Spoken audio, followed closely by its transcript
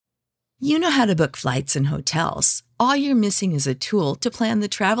You know how to book flights and hotels. All you're missing is a tool to plan the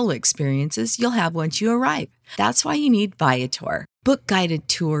travel experiences you'll have once you arrive. That's why you need Viator. Book guided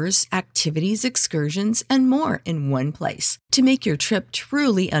tours, activities, excursions, and more in one place to make your trip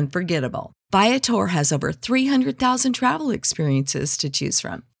truly unforgettable. Viator has over 300,000 travel experiences to choose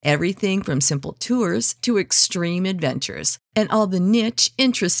from. Everything from simple tours to extreme adventures and all the niche,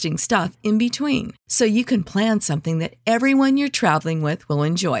 interesting stuff in between. So you can plan something that everyone you're traveling with will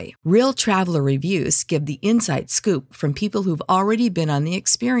enjoy. Real traveler reviews give the inside scoop from people who've already been on the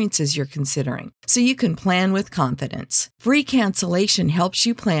experiences you're considering. So you can plan with confidence. Free cancellation helps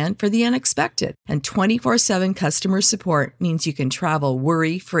you plan for the unexpected. And 24/7 customer support means you can travel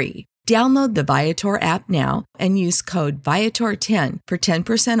worry-free. Download the Viator app now and use code Viator10 for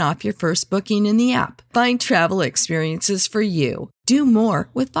 10% off your first booking in the app. Find travel experiences for you. Do more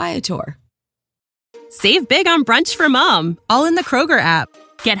with Viator. Save big on brunch for mom, all in the Kroger app.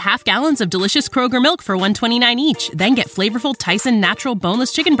 Get half gallons of delicious Kroger milk for $1.29 each. Then get flavorful Tyson natural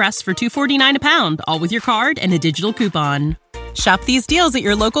boneless chicken breasts for $2.49 a pound, all with your card and a digital coupon. Shop these deals at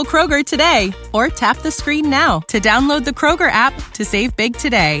your local Kroger today, or tap the screen now to download the Kroger app to save big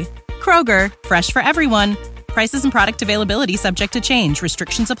today. Kroger, fresh for everyone. Prices and product availability subject to change.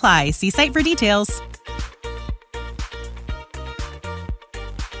 Restrictions apply. See site for details.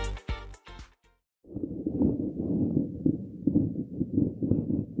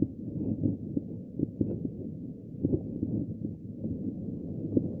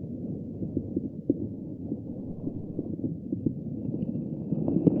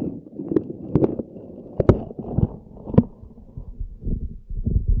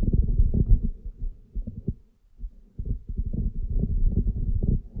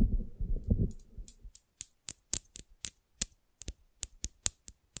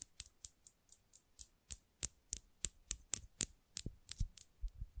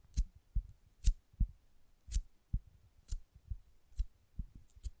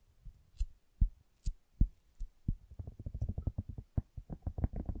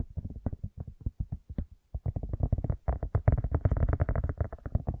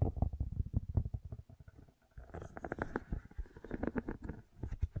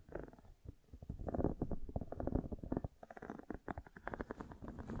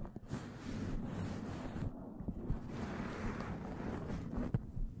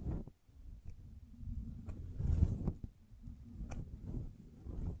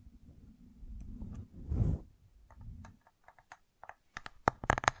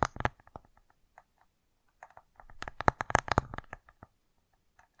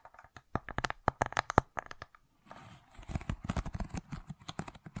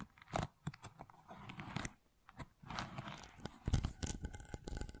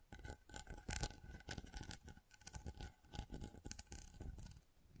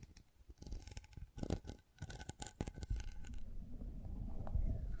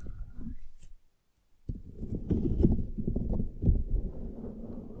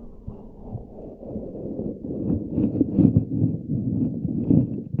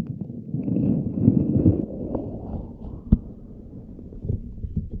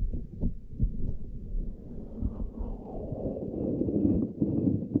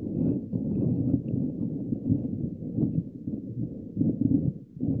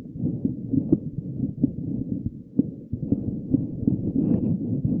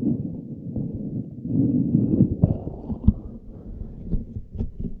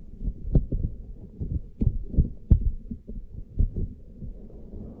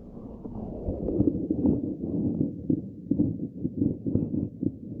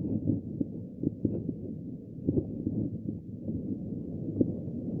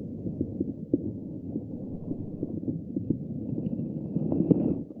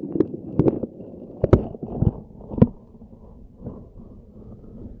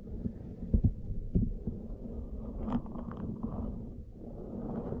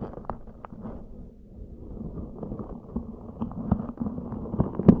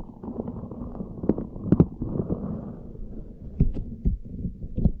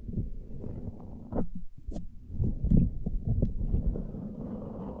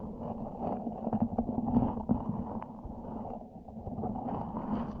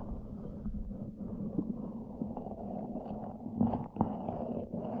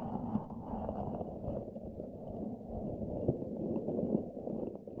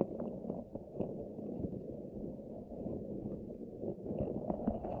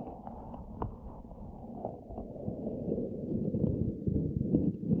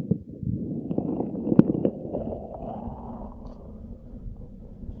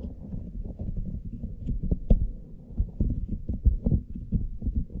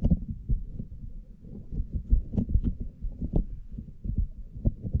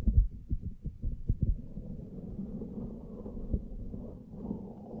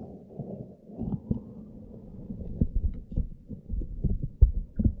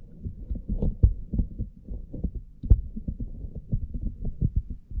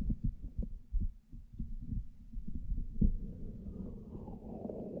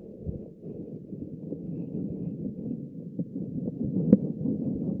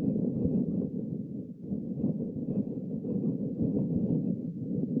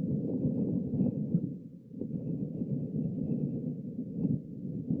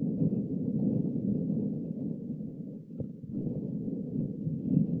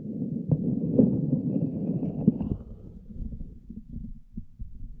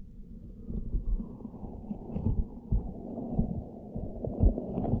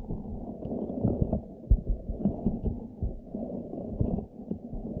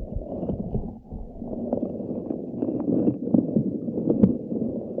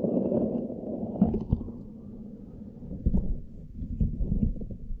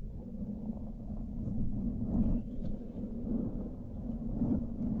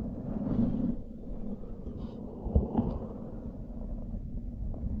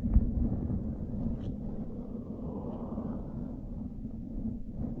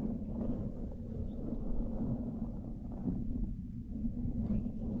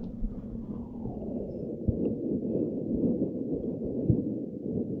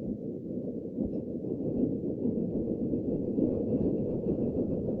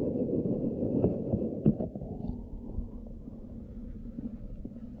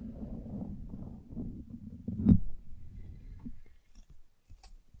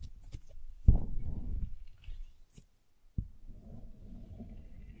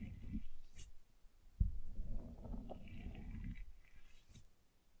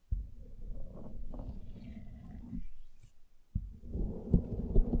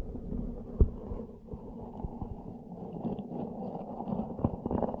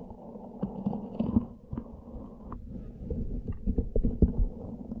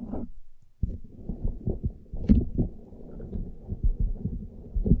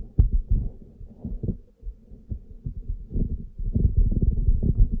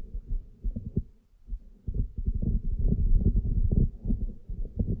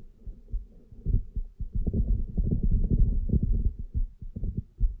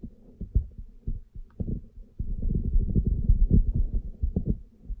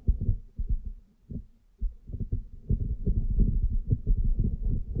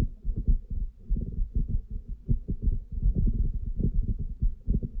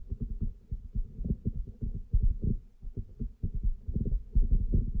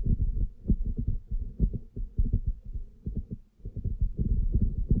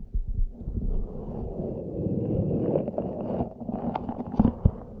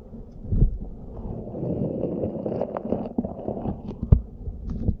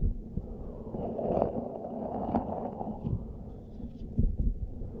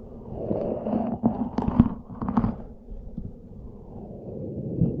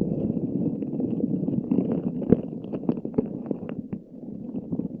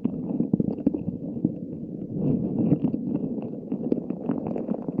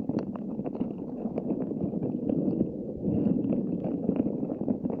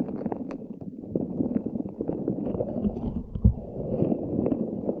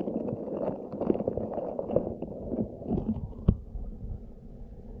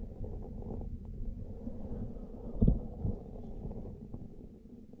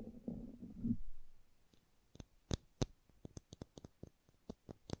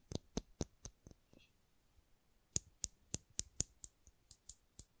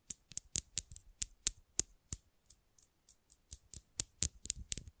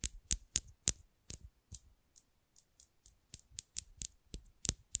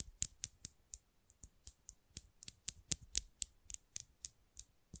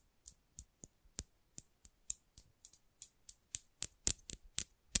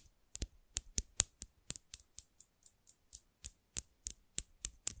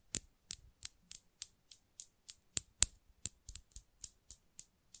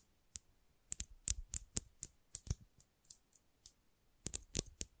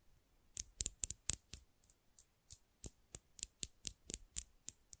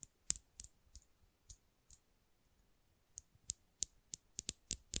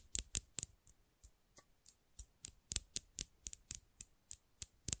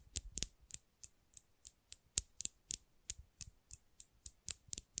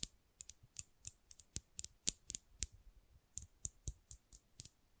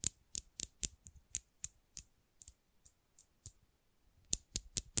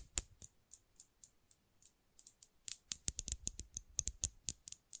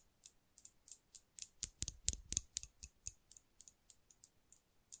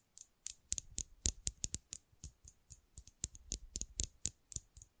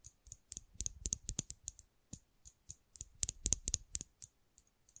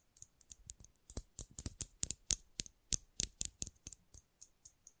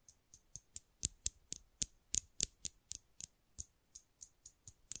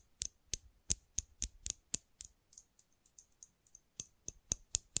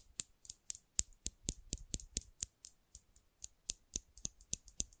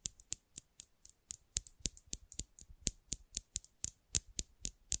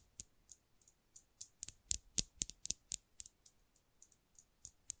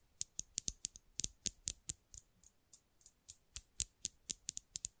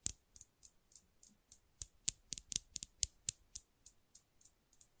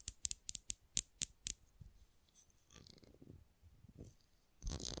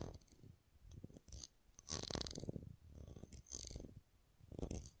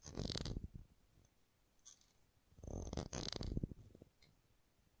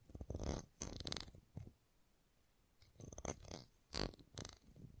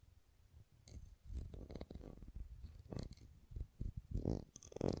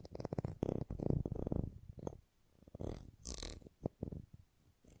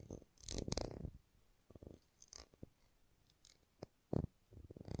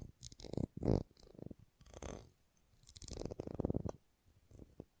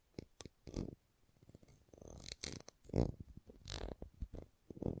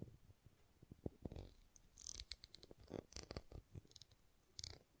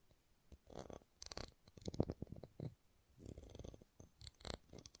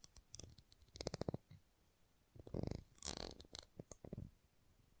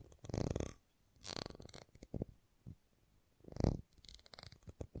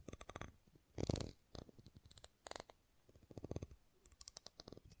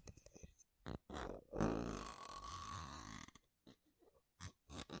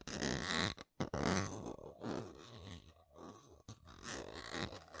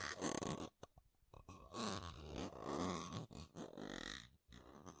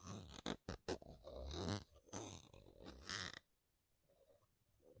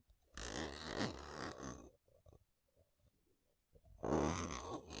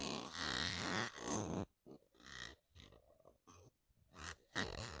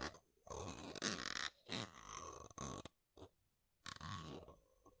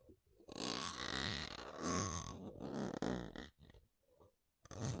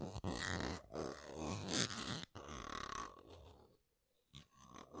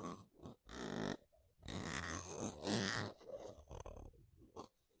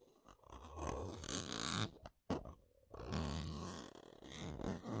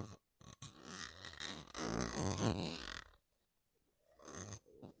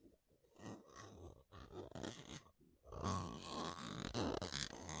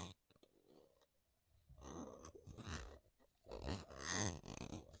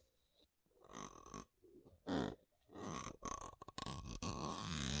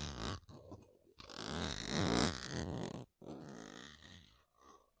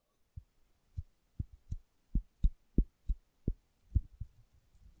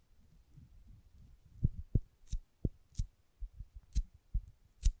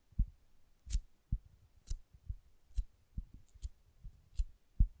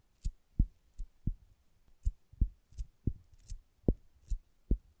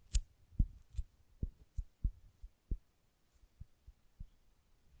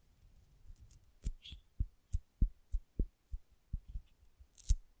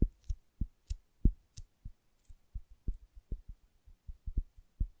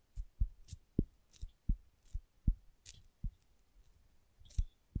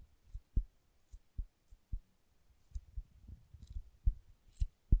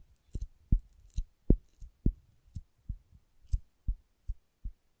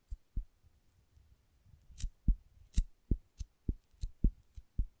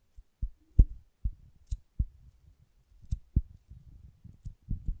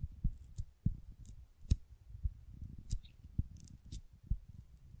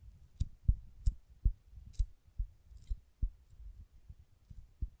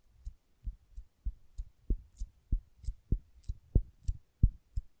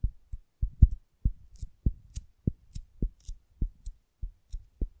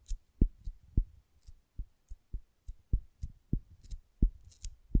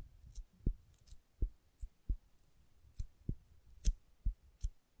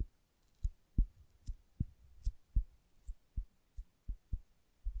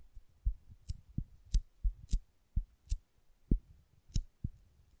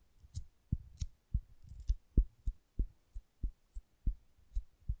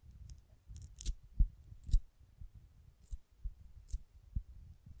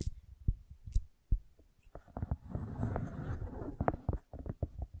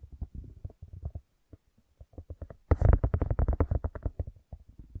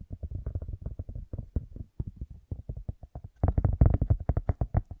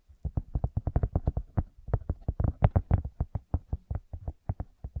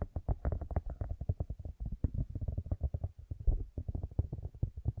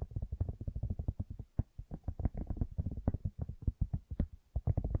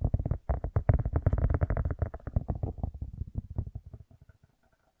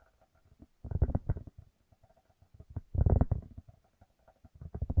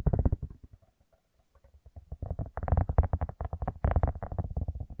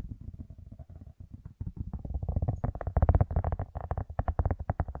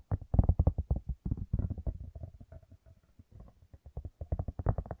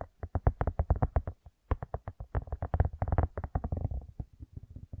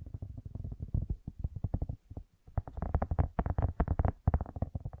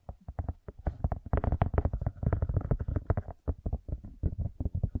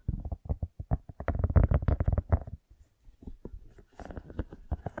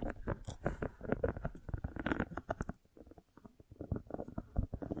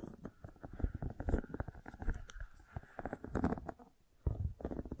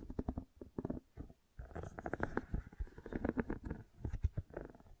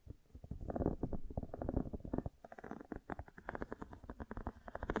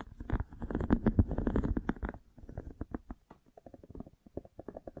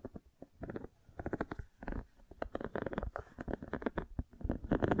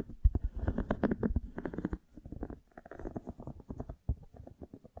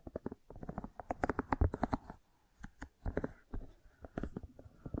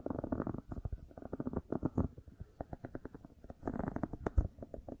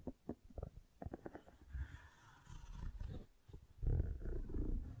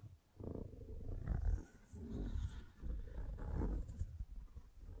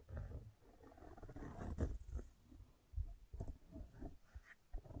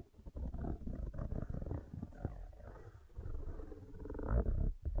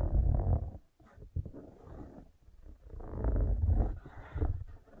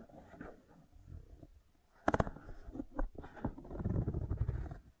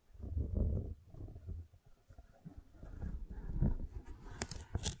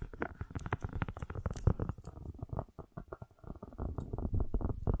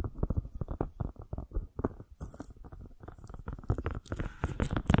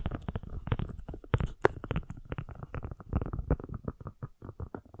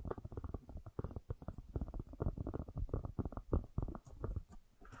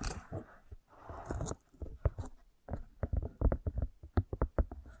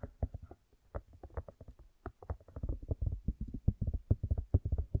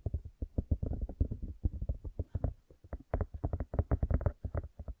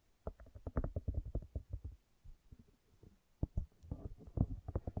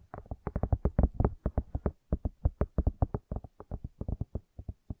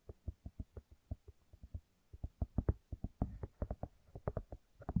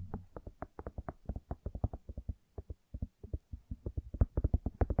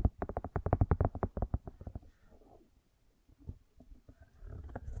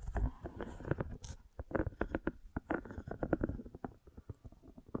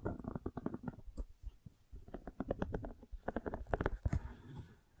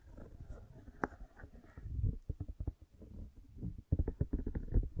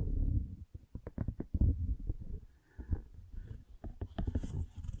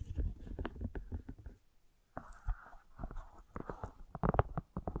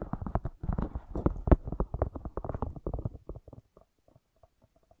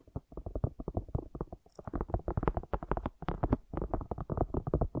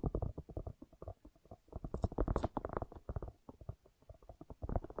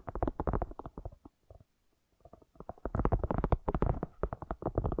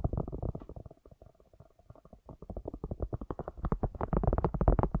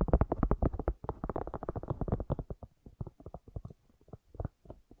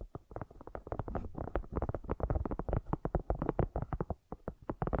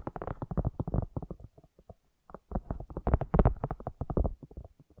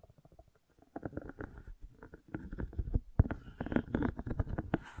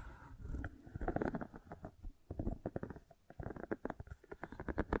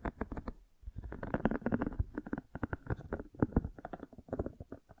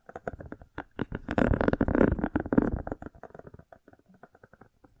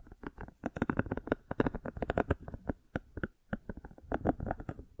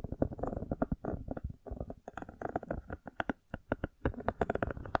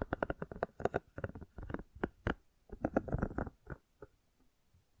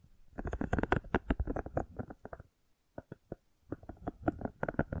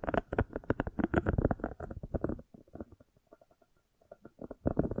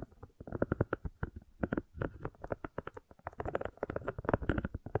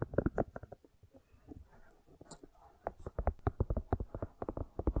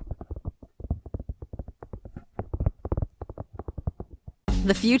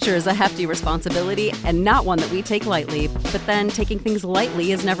 The future is a hefty responsibility and not one that we take lightly, but then taking things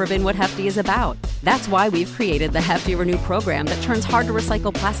lightly has never been what Hefty is about. That's why we've created the Hefty Renew program that turns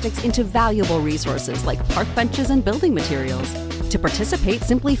hard-to-recycle plastics into valuable resources like park benches and building materials. To participate,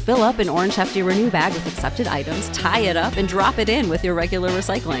 simply fill up an orange Hefty Renew bag with accepted items, tie it up, and drop it in with your regular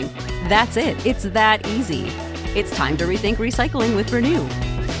recycling. That's it. It's that easy. It's time to rethink recycling with Renew.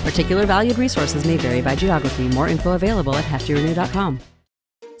 Particular valued resources may vary by geography. More info available at heftyrenew.com.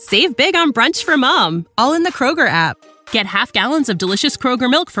 Save big on brunch for mom, all in the Kroger app. Get half gallons of delicious Kroger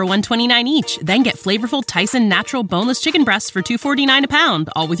milk for $1.29 each. Then get flavorful Tyson natural boneless chicken breasts for $2.49 a pound,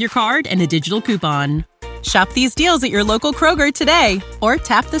 all with your card and a digital coupon. Shop these deals at your local Kroger today, or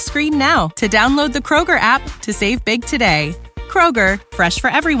tap the screen now to download the Kroger app to save big today. Kroger, fresh for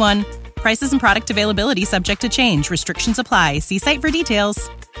everyone. Prices and product availability subject to change. Restrictions apply. See site for details.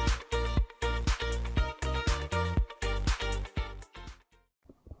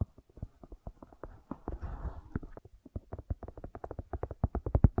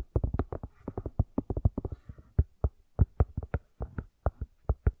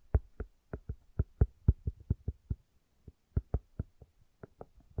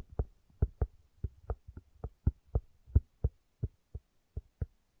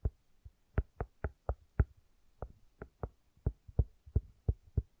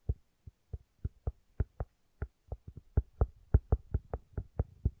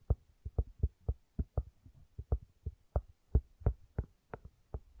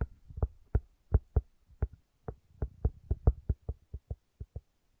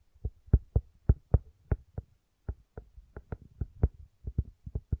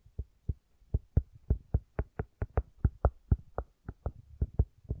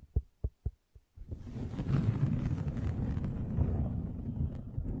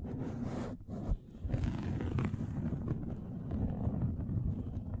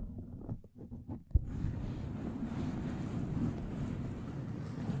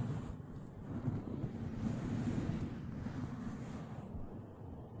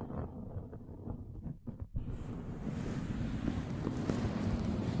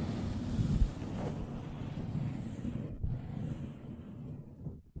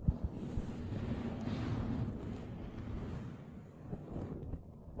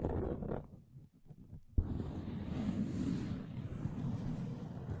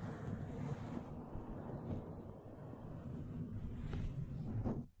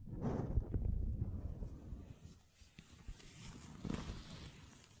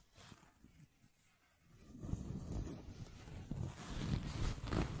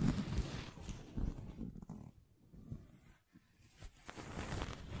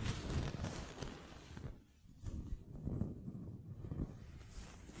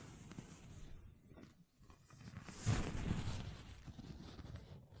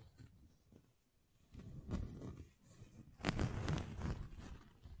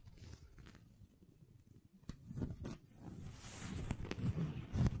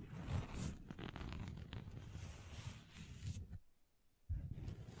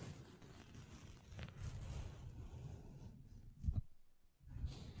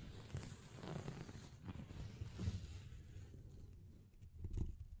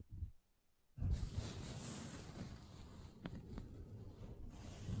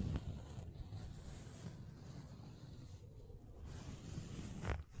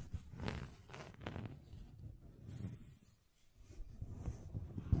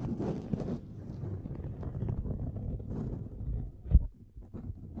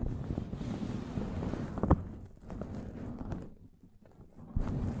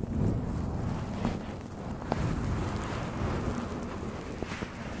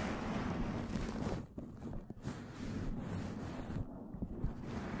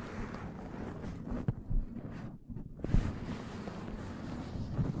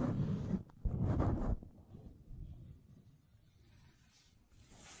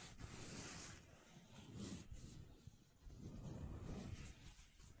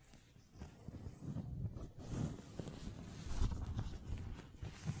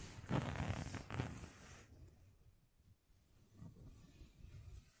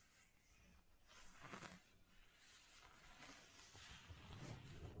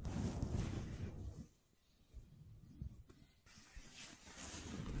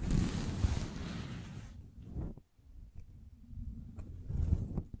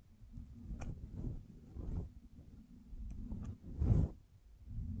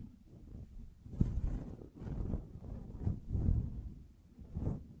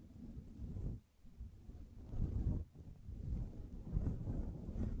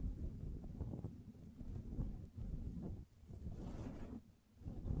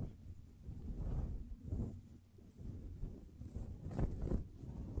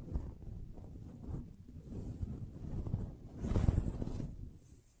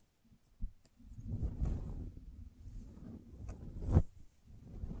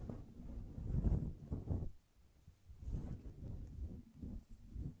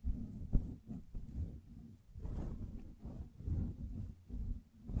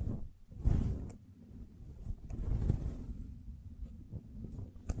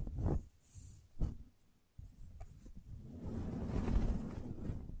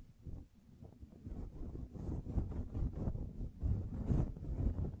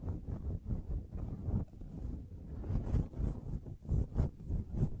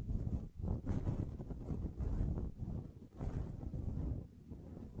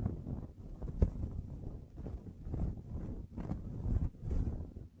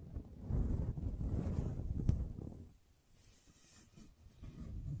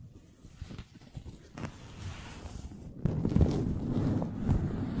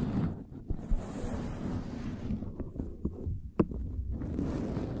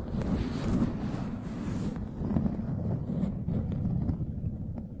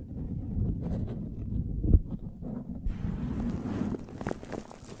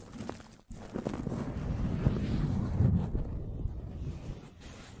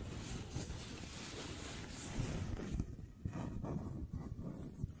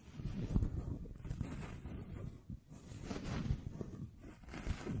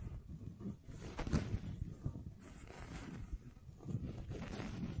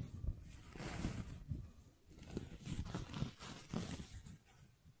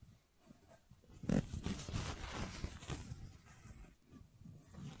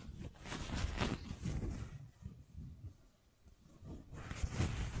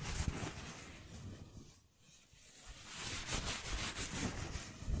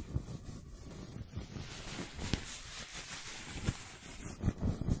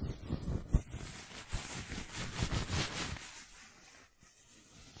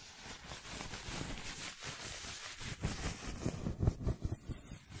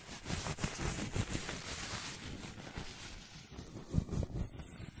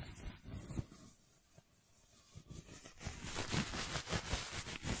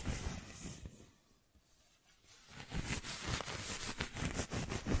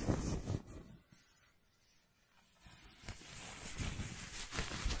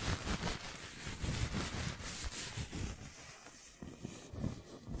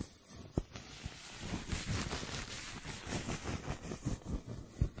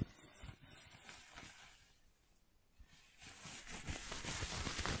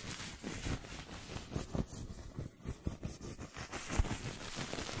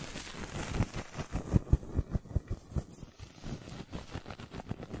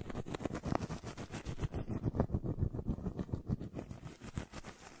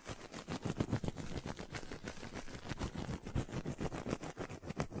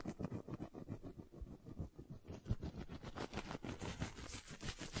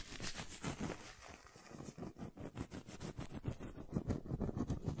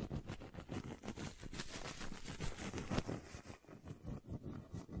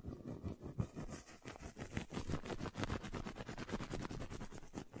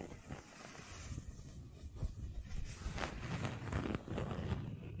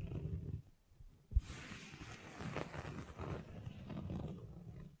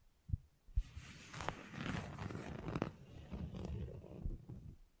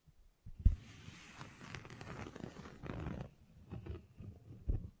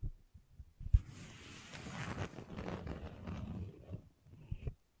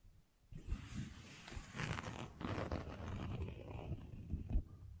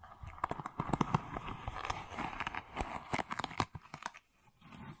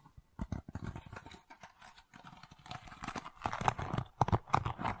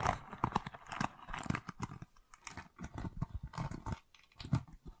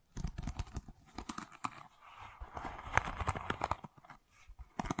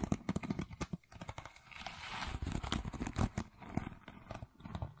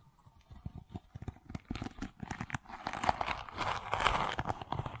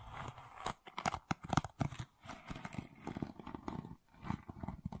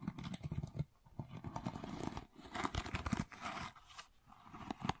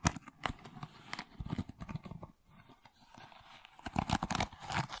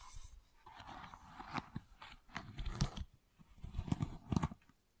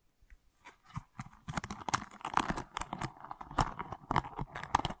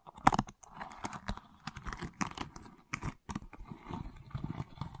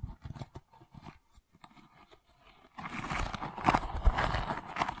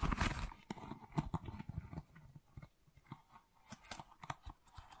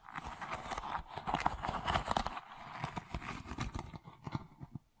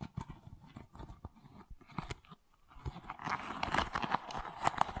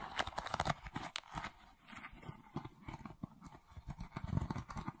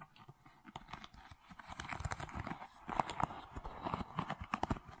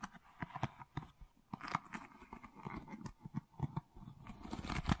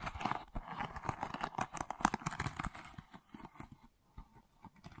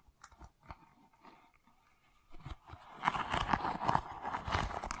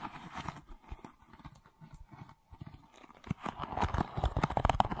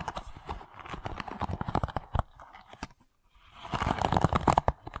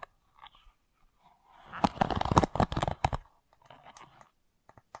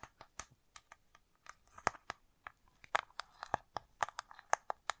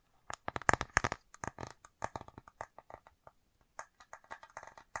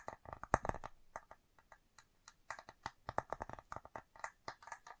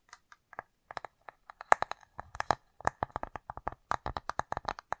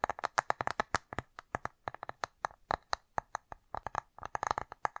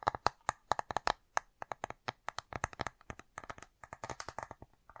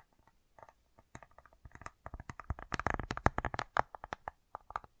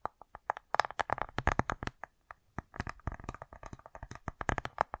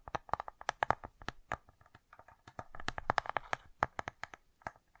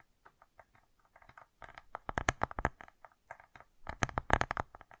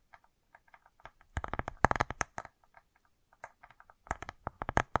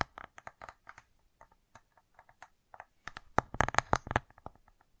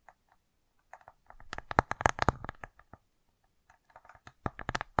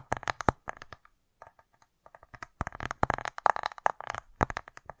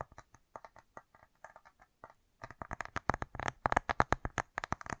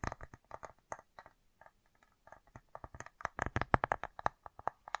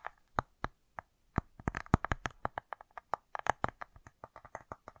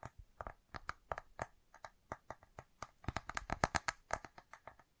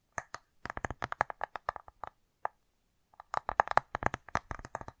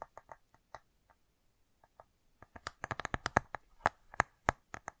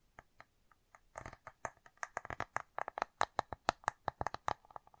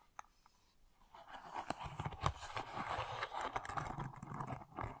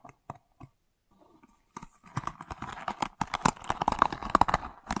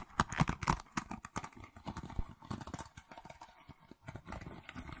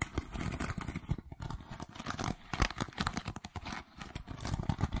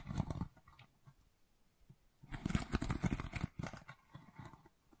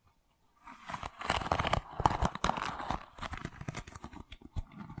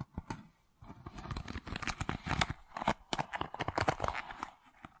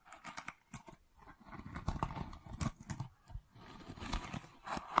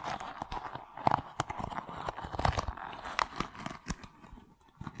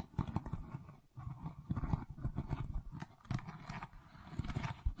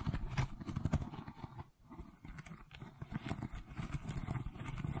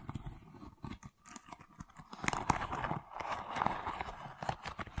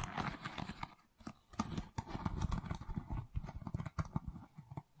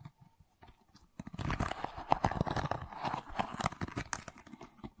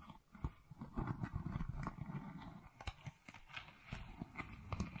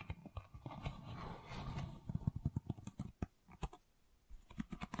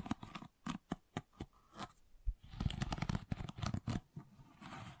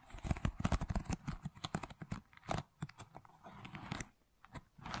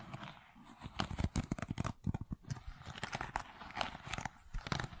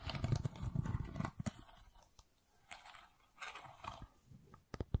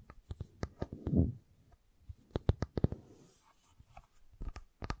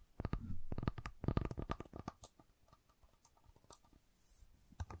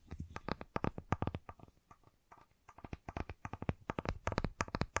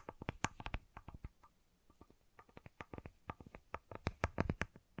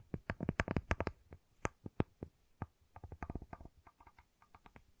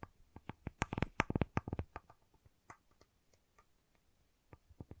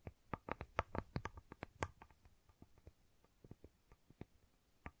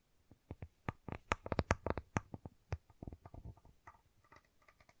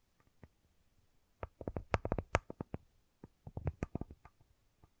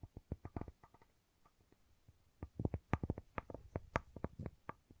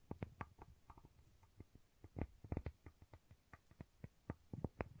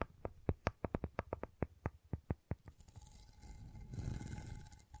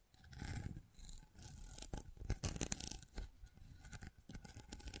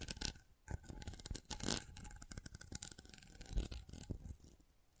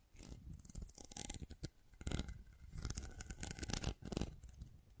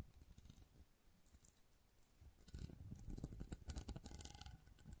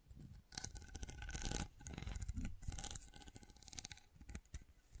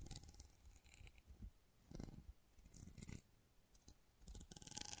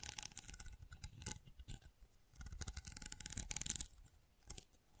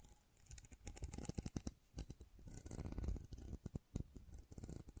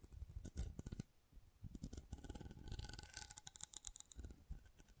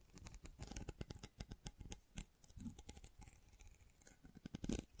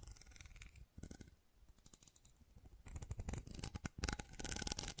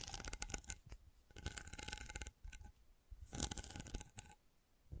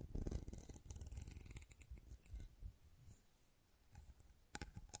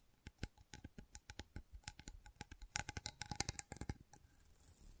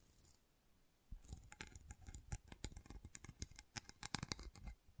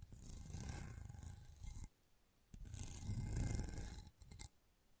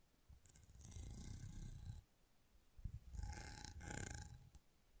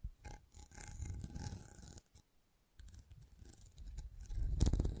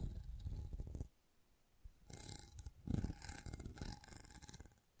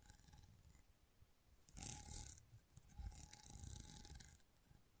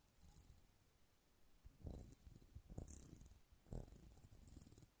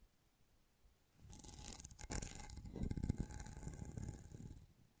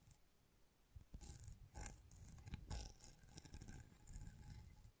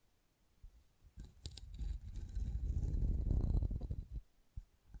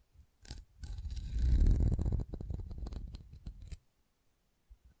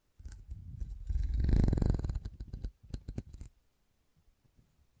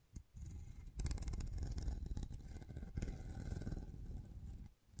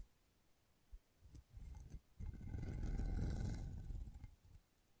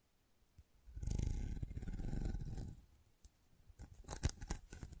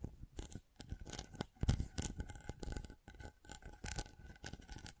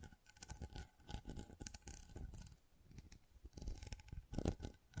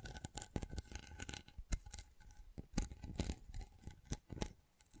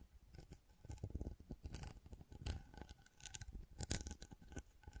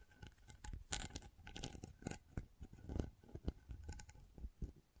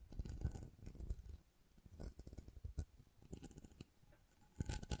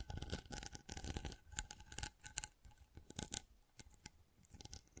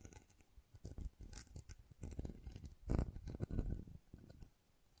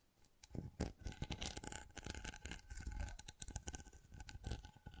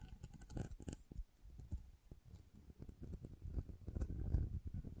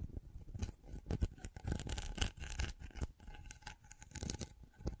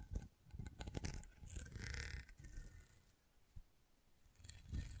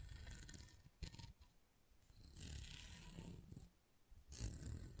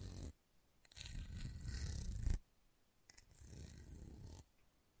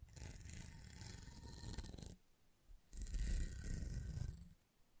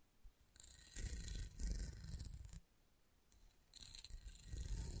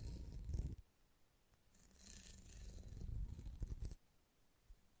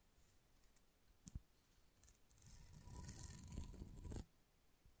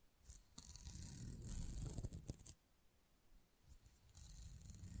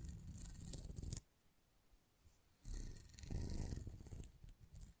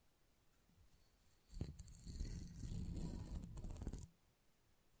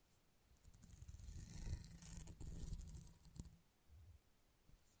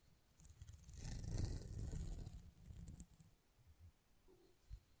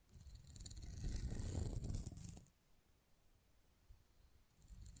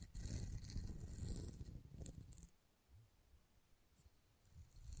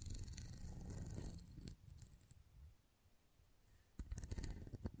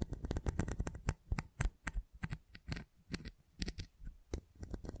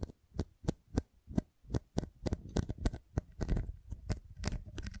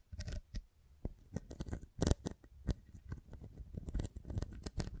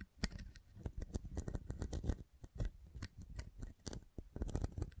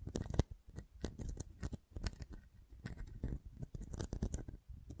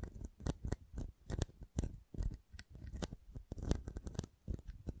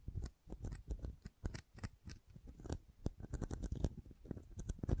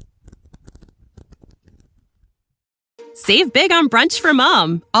 Save big on brunch for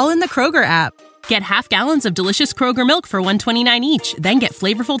mom, all in the Kroger app. Get half gallons of delicious Kroger milk for $1.29 each. Then get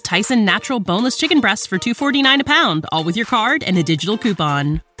flavorful Tyson natural boneless chicken breasts for $2.49 a pound, all with your card and a digital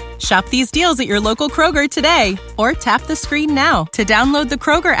coupon. Shop these deals at your local Kroger today, or tap the screen now to download the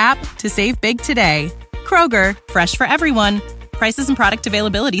Kroger app to save big today. Kroger, fresh for everyone. Prices and product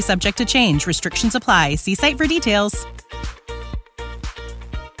availability subject to change. Restrictions apply. See site for details.